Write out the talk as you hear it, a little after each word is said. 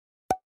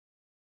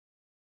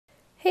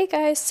Hey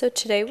guys, so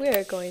today we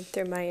are going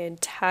through my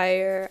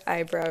entire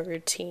eyebrow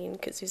routine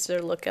because these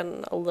are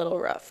looking a little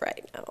rough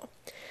right now.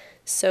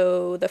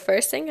 So the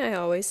first thing I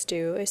always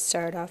do is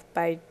start off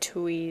by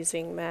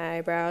tweezing my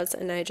eyebrows,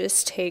 and I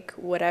just take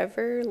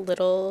whatever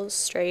little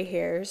stray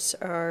hairs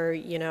are,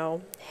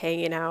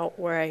 hanging out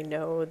where I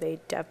know they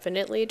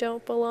definitely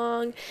don't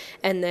belong,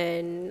 and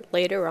then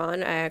later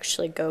on I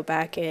actually go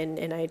back in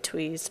and I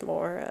tweeze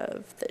more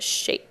of the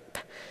shape.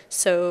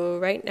 So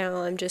right now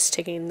I'm just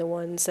taking the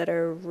ones that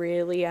are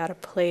really out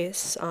of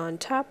place on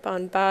top,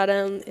 on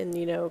bottom, and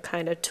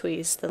kind of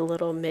tweeze the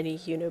little mini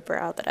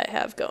unibrow that I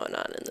have going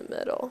on in the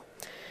middle.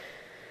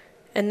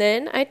 And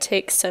then I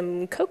take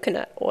some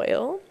coconut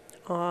oil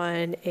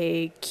on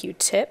a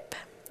Q-tip,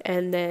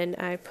 and then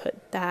I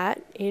put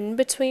that in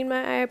between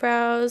my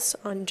eyebrows,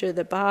 under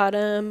the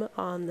bottom,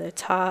 on the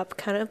top,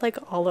 kind of like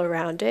all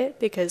around it,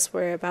 because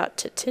we're about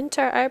to tint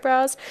our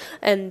eyebrows,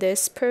 and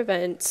this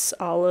prevents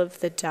all of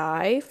the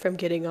dye from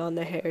getting on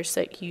the hairs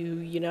that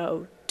you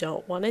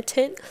don't want to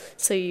tint,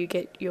 so you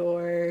get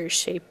your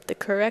shape the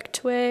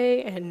correct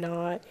way and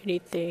not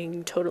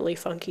anything totally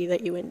funky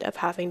that you end up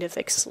having to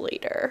fix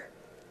later.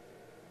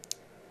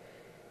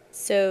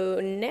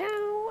 So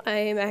now I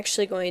am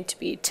actually going to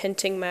be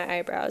tinting my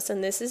eyebrows,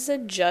 and this is a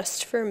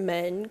Just for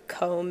Men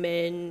comb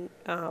in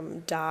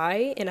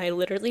dye, and I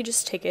literally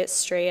just take it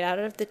straight out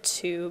of the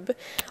tube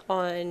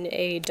on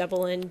a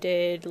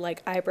double-ended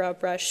like eyebrow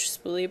brush,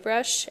 spoolie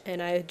brush,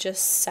 and I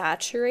just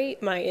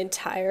saturate my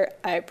entire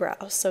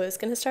eyebrow. So it's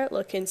gonna start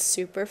looking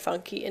super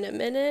funky in a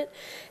minute,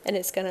 and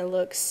it's gonna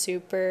look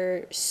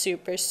super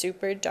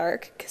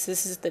dark because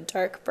this is the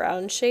dark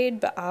brown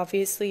shade, but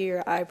obviously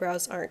your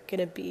eyebrows aren't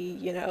gonna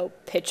be,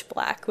 pitch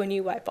black when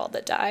you wipe all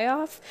the dye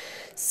off.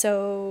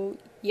 So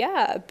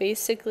yeah,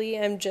 basically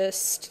I'm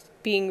just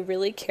being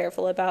really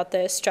careful about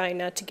this, trying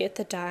not to get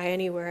the dye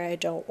anywhere I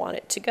don't want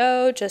it to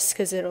go, just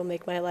because it'll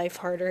make my life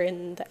harder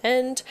in the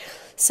end.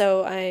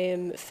 So I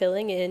am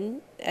filling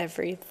in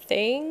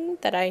everything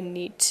that I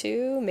need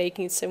to,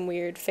 making some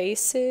weird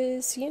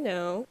faces,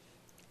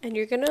 And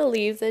you're going to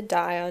leave the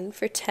dye on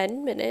for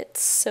 10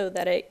 minutes so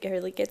that it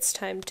really gets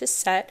time to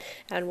set.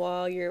 And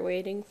while you're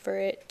waiting for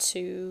it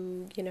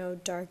to,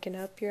 darken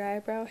up your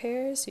eyebrow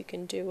hairs, you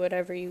can do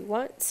whatever you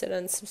want. Sit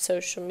on some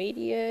social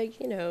media,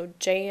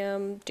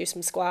 jam, do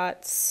some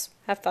squats,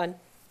 have fun.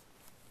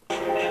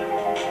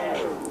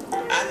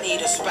 I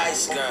need a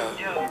spice girl.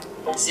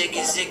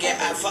 Ziggy, ziggy,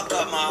 I fuck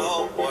up my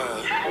whole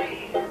world.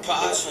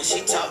 Pause when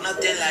she talk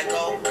nothing like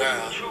old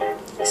girl.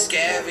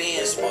 Scary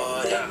and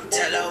sporty.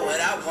 Tell her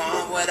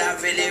what I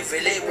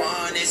really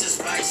want is a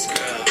spice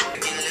girl.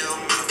 Little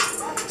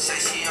mama say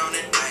she on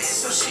a diet,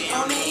 so she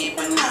only eat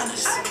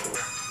bananas.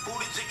 Who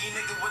the jiggy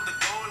nigga with the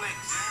gold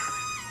links?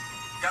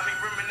 Got me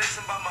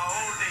reminiscing about my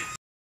old days.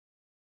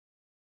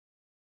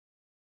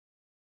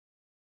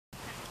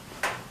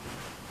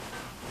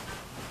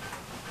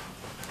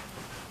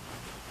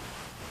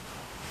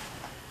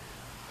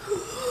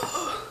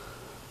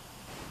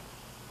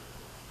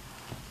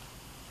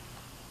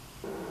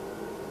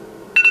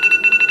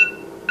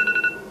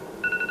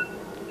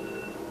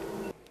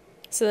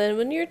 So then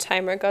when your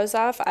timer goes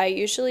off, I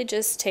usually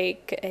just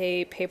take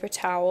a paper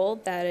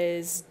towel that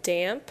is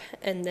damp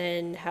and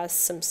then has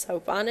some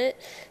soap on it,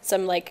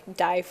 some like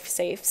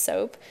dye-safe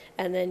soap,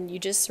 and then you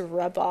just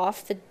rub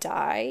off the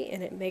dye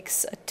and it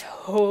makes a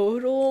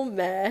total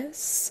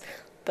mess,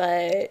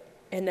 but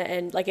in the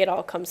end, like, it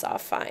all comes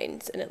off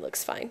fine and it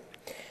looks fine.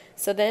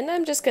 So then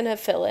I'm just going to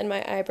fill in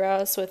my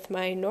eyebrows with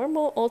my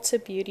normal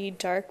Ulta Beauty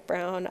dark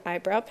brown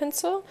eyebrow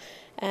pencil,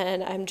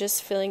 and I'm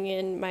just filling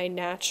in my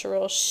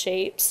natural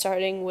shape,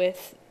 starting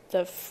with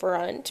the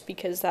front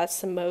because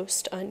that's the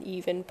most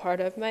uneven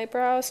part of my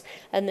brows,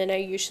 and then I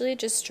usually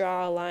just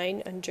draw a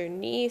line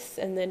underneath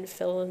and then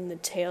fill in the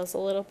tails a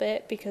little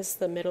bit because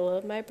the middle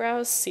of my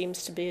brows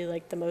seems to be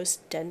like the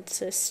most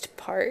densest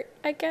part,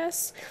 I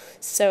guess,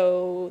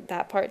 so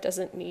that part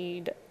doesn't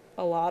need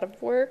a lot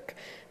of work.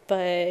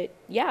 But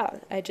yeah,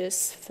 I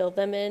just fill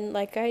them in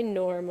like I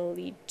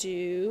normally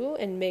do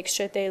and make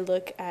sure they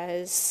look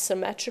as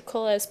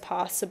symmetrical as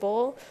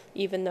possible,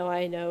 even though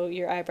I know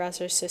your eyebrows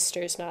are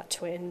sisters, not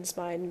twins.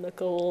 Mine look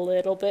a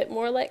little bit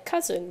more like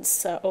cousins,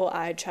 so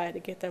I try to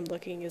get them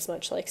looking as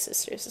much like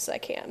sisters as I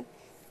can.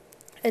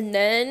 And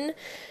then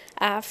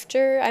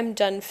after I'm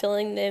done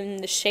filling them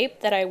the shape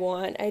that I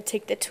want, I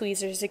take the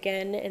tweezers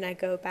again and I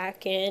go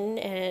back in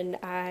and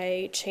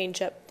I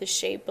change up the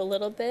shape a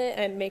little bit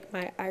and make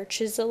my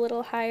arches a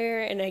little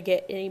higher, and I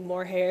get any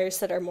more hairs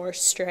that are more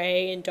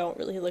stray and don't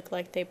really look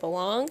like they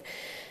belong.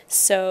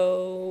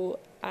 So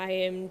I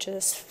am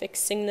just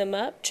fixing them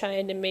up,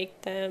 trying to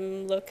make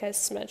them look as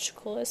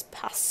symmetrical as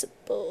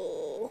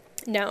possible.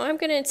 Now I'm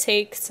going to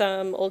take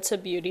some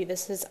Ulta Beauty,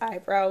 this is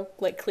eyebrow,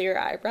 like clear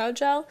eyebrow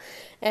gel,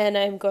 and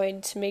I'm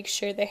going to make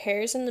sure the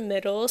hairs in the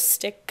middle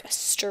stick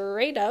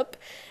straight up,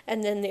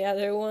 and then the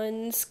other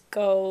ones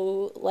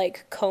go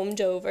like combed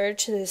over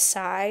to the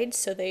side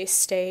so they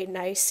stay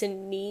nice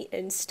and neat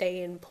and stay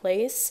in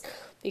place,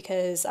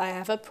 because I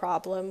have a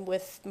problem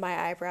with my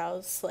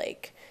eyebrows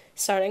like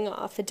starting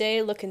off a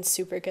day looking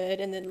super good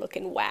and then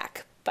looking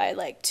whack by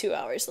like 2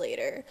 hours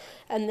later.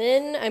 And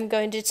then I'm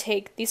going to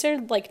take, these are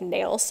like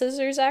nail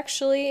scissors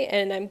actually,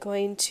 and I'm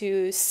going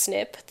to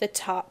snip the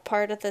top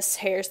part of the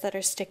hairs that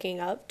are sticking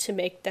up to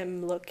make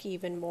them look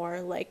even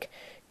more like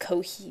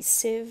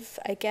cohesive,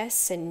 I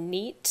guess, and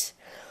neat.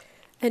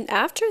 And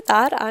after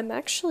that, I'm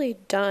actually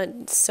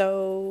done.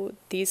 So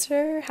these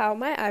are how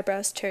my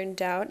eyebrows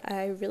turned out.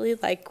 I really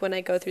like when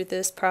I go through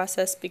this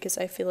process because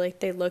I feel like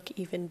they look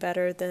even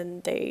better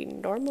than they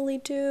normally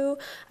do.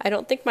 I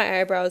don't think my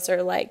eyebrows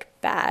are like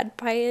bad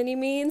by any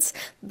means,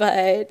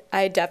 but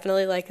I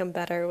definitely like them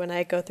better when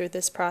I go through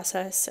this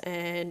process.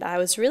 And I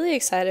was really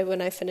excited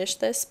when I finished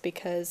this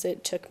because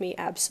it took me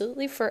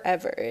absolutely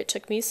forever. It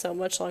took me so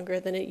much longer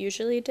than it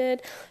usually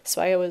did.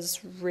 So I was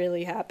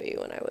really happy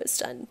when I was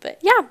done. But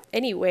yeah,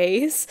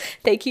 anyways,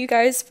 thank you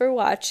guys for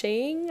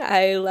watching.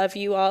 I love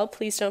you all.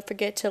 Please don't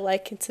forget to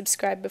like and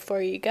subscribe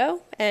before you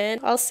go, and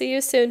I'll see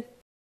you soon.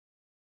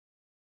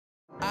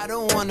 I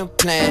don't wanna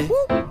plan,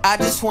 I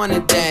just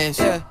wanna dance.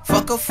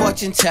 Fuck a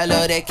fortune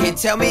teller, they can't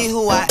tell me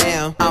who I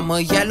am. I'm a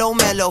yellow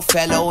mellow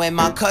fellow and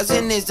my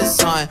cousin is the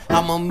sun.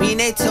 I'm a mean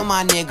to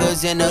my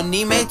niggas and a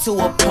knee to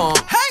a punk.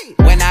 Hey!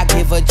 When I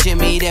give a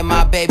Jimmy, then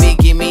my baby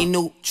give me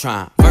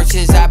Neutron.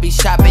 Versus I be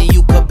shopping,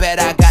 you could bet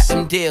I got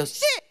them deals.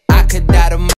 Shit! I could die tomorrow.